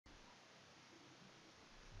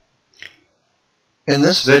In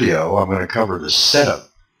this video, I'm going to cover the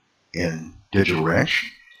setup in Digital Wrench,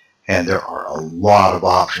 and there are a lot of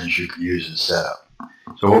options you can use in setup.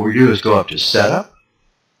 So what we do is go up to Setup,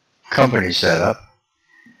 Company Setup,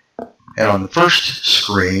 and on the first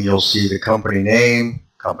screen you'll see the company name,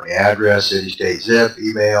 company address, city, state, zip,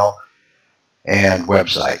 email, and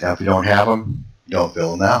website. Now if you don't have them, don't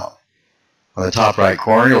fill them out. On the top right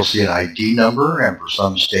corner you'll see an ID number, and for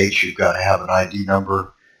some states you've got to have an ID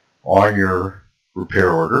number on your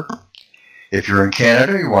repair order. If you're in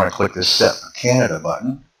Canada, you want to click the Set for Canada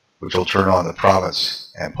button, which will turn on the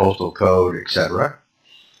province and postal code, etc.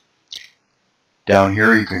 Down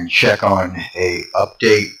here you can check on a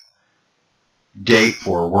update date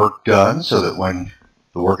for work done, so that when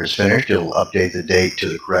the work is finished it'll update the date to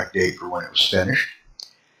the correct date for when it was finished.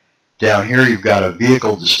 Down here you've got a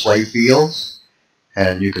vehicle display fields,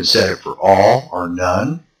 and you can set it for all or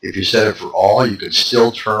none. If you set it for all, you can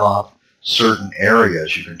still turn off certain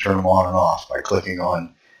areas. You can turn them on and off by clicking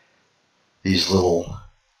on these little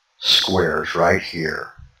squares right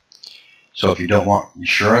here. So if you don't want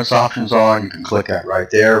insurance options on, you can click that right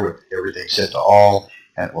there with everything set to all,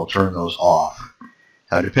 and it will turn those off.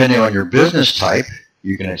 Now depending on your business type,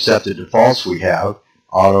 you can accept the defaults we have: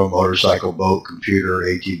 auto, motorcycle, boat, computer,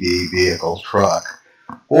 ATV, vehicle, truck.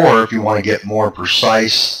 Or if you want to get more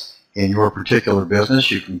precise in your particular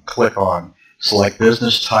business, you can click on select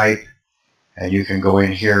business type, and you can go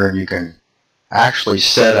in here and you can actually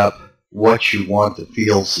set up what you want the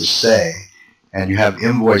fields to say, and you have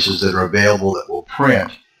invoices that are available that will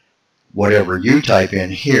print whatever you type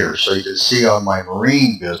in here. So you can see on my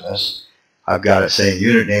marine business, I've got it saying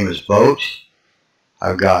unit name is boat.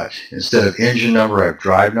 I've got, instead of engine number, I have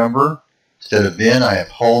drive number. Instead of VIN, I have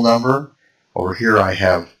hull number. Over here I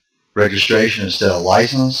have registration instead of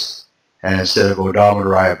license, and instead of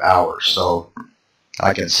odometer I have hours. So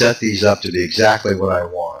I can set these up to be exactly what I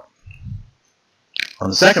want. On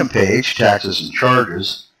the second page, taxes and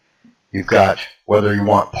charges, you've got whether you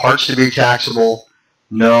want parts to be taxable,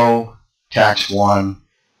 no, tax 1,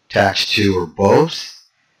 tax 2, or both.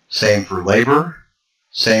 Same for labor.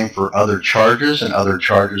 Same for other charges, and other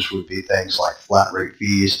charges would be things like flat rate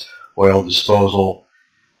fees, oil disposal,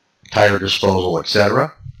 tire disposal,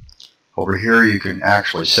 etc. Over here you can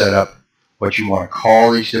actually set up what you want to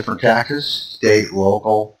call these different taxes: state,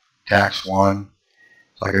 local, tax 1.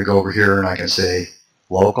 So I could go over here and I can say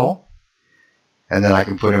local, and then I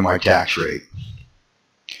can put in my tax rate.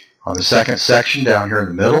 On the second section down here in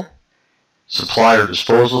the middle, supplier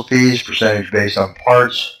disposal fees, percentage based on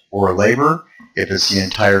parts or labor. If it's the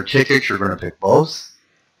entire ticket, you're going to pick both.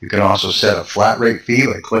 You can also set a flat rate fee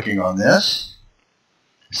by clicking on this.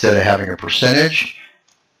 Instead of having a percentage,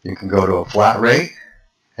 you can go to a flat rate,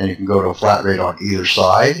 and you can go to a flat rate on either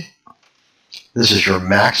side. This is your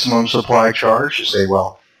maximum supply charge. You say,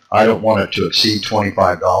 well, I don't want it to exceed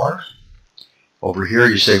 $25. Over here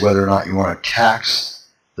you say whether or not you want to tax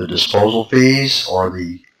the disposal fees or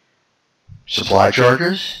the supply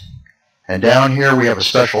charges. And down here we have a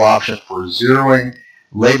special option for zeroing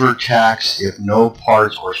labor tax if no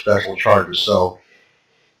parts or special charges. So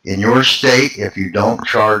in your state, if you don't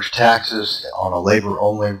charge taxes on a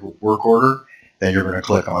labor-only work order, then you're going to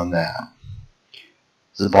click on that.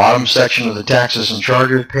 The bottom section of the taxes and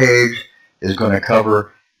charges page is going to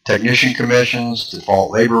cover technician commissions,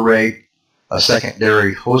 default labor rate, a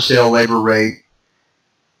secondary wholesale labor rate,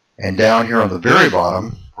 and down here on the very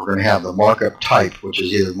bottom, we're going to have the markup type, which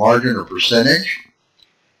is either margin or percentage.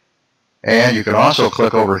 And you can also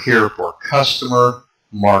click over here for customer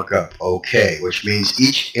markup OK, which means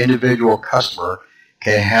each individual customer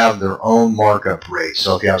can have their own markup rate.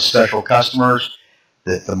 So if you have special customers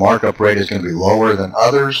that the markup rate is going to be lower than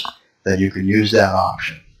others, then you can use that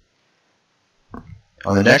option.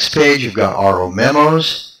 On the next page you've got RO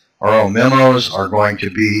memos. RO memos are going to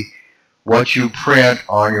be what you print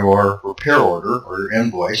on your repair order or your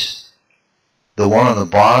invoice. The one on the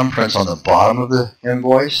bottom prints on the bottom of the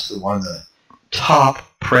invoice. The one on the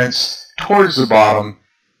top prints towards the bottom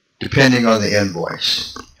depending on the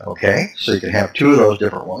invoice. Okay, so you can have two of those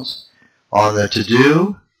different ones. On the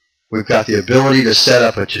to-do, we've got the ability to set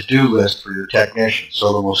up a to-do list for your technician.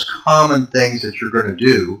 So the most common things that you're going to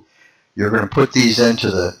do, you're going to put these into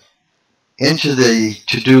the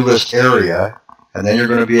to-do list area, and then you're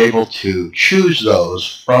going to be able to choose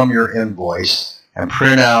those from your invoice and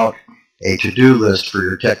print out a to-do list for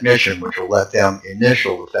your technician, which will let them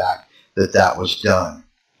initial the fact that that was done.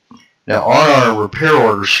 Now on our repair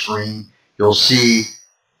order screen, you'll see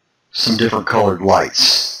some different colored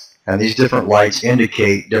lights, and these different lights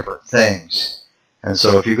indicate different things. And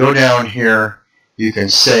so if you go down here, you can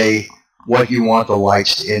say what you want the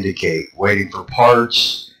lights to indicate. Waiting for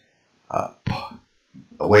parts,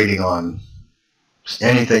 waiting on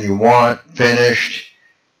anything you want, finished,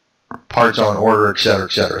 parts on order, etc.,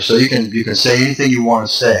 etc. So you can say anything you want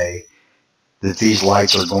to say that these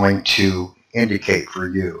lights are going to indicate for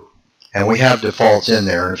you. And we have defaults in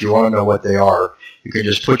there, and if you want to know what they are, you can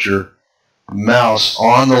just put your mouse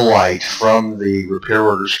on the light from the repair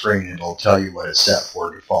order screen and it'll tell you what it's set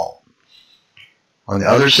for default. On the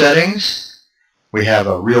other settings, we have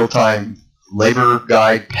a real-time labor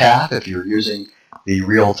guide path if you're using the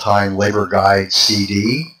real-time labor guide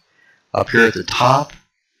CD. Up here at the top,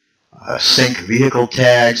 sync vehicle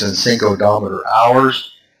tags and sync odometer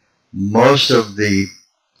hours. Most of the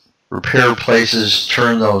repair places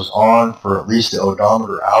turn those on for at least the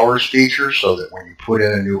odometer hours feature, so that when you put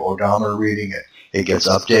in a new odometer reading, it gets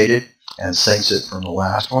updated and syncs it from the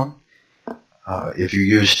last one. If you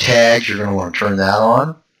use tags, you're going to want to turn that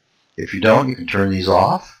on. If you don't, you can turn these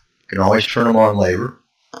off. You can always turn them on later.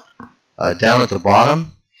 Down at the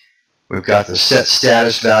bottom, we've got the set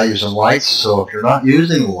status values and lights. So if you're not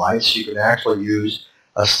using the lights, you can actually use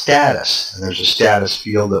a status. And there's a status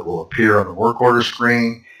field that will appear on the work order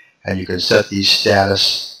screen. And you can set these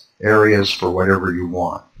status areas for whatever you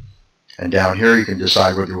want. And down here you can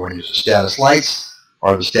decide whether you want to use the status lights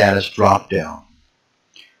or the status drop down.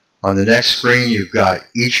 On the next screen you've got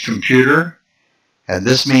each computer, and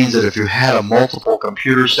this means that if you had a multiple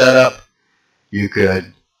computer setup, you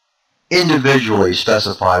could individually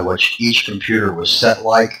specify what each computer was set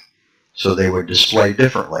like so they would display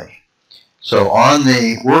differently. So on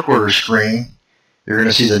the work order screen, you're going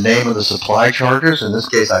to see the name of the supply charges. In this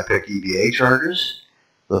case, I picked EBA charges.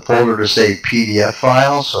 The folder to save PDF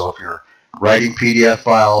files. So if you're writing PDF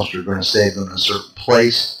files, you're going to save them in a certain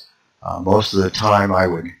place. Most of the time, I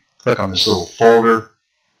would click on this little folder,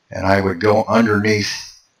 and I would go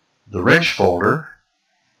underneath the wrench folder,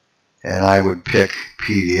 and I would pick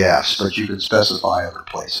PDFs, but you can specify other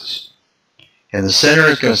places. In the center,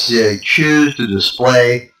 it's going to say choose to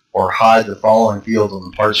display or hide the following fields on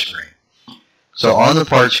the part screen. So on the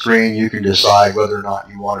part screen, you can decide whether or not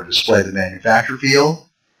you want to display the manufacturer field,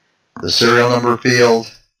 the serial number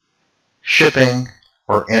field, shipping,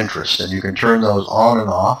 or interest. And you can turn those on and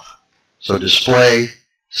off. So display,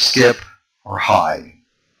 skip, or hide,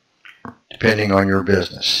 depending on your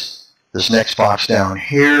business. This next box down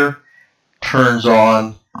here turns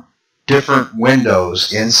on different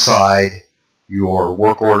windows inside your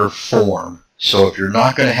work order form. So if you're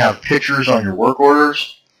not going to have pictures on your work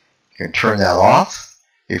orders, you can turn that off.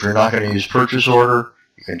 If you're not going to use purchase order,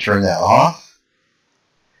 you can turn that off.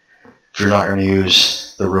 If you're not going to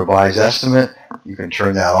use the revised estimate, you can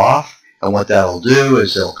turn that off. And what that'll do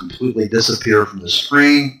is it'll completely disappear from the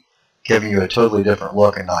screen, giving you a totally different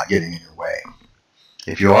look and not getting in your way.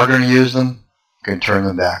 If you are going to use them, you can turn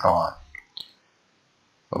them back on.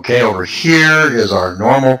 Okay, over here is our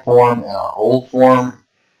normal form and our old form.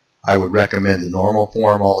 I would recommend the normal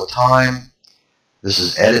form all the time. This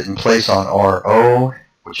is edit and place on RO,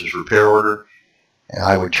 which is repair order, and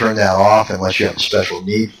I would turn that off unless you have a special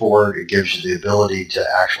need for it. It gives you the ability to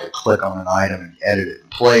actually click on an item and edit it in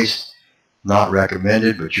place. Not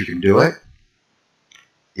recommended, but you can do it.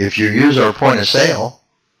 If you use our point of sale,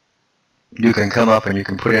 you can come up and you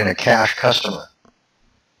can put in a cash customer.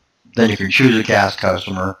 Then you can choose a cash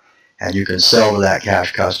customer, and you can sell to that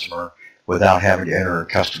cash customer without having to enter a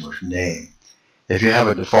customer's name. If you have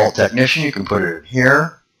a default technician, you can put it in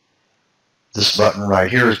here. This button right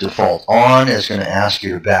here is default on. It's going to ask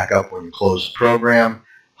you to back up when you close the program.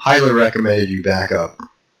 Highly recommended you back up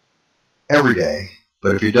every day,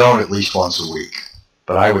 but if you don't, at least once a week.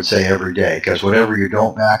 But I would say every day, because whatever you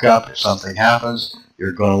don't back up, if something happens,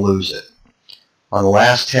 you're going to lose it. On the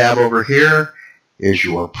last tab over here is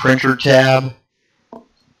your printer tab.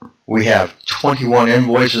 We have 21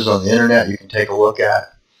 invoices on the internet you can take a look at.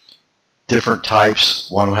 Different types.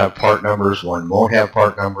 One will have part numbers, one won't have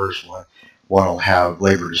part numbers, one will have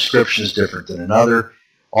labor descriptions different than another.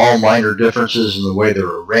 All minor differences in the way they're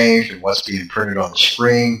arranged and what's being printed on the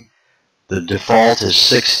screen. The default is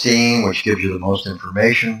 16, which gives you the most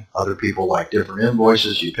information. Other people like different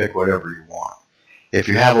invoices. You pick whatever you want. If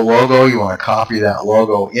you have a logo, you want to copy that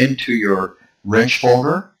logo into your wrench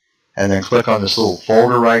folder, and then click on this little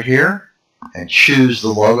folder right here and choose the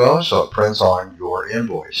logo so it prints on your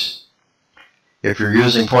invoice. If you're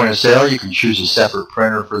using point of sale, you can choose a separate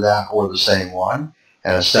printer for that or the same one,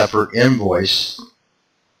 and a separate invoice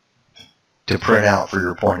to print out for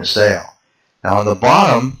your point of sale. Now on the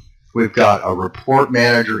bottom, we've got a Report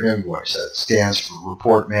Manager invoice. That stands for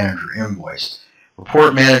Report Manager invoice.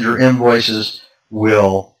 Report Manager invoices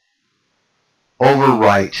will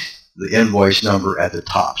overwrite the invoice number at the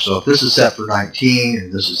top. So if this is set for 19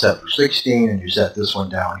 and this is set for 16 and you set this one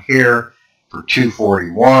down here for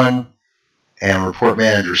 241 and report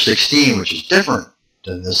manager 16, which is different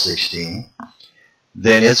than this 16,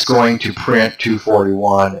 then it's going to print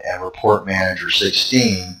 241 and report manager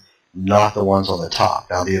 16, not the ones on the top.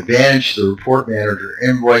 Now the advantage to the report manager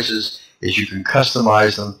invoices is you can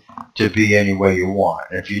customize them to be any way you want.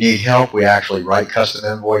 And if you need help, we actually write custom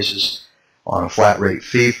invoices on a flat rate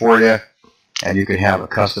fee for you, and you can have a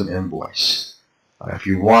custom invoice. If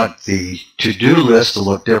you want the to-do list to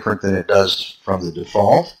look different than it does from the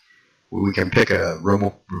default, we can pick a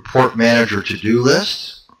report manager to-do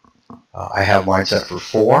list. I have mine set for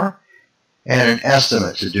 4, and an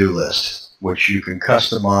estimate to-do list, which you can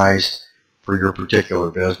customize for your particular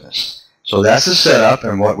business. So that's the setup,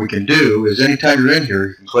 and what we can do is anytime you're in here,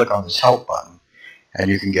 you can click on this help button, and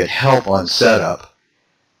you can get help on setup.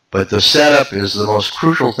 But the setup is the most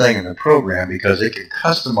crucial thing in the program because it can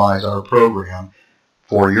customize our program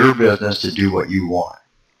for your business to do what you want.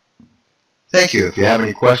 Thank you. If you have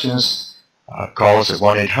any questions, call us at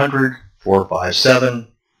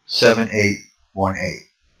 1-800-457-7818.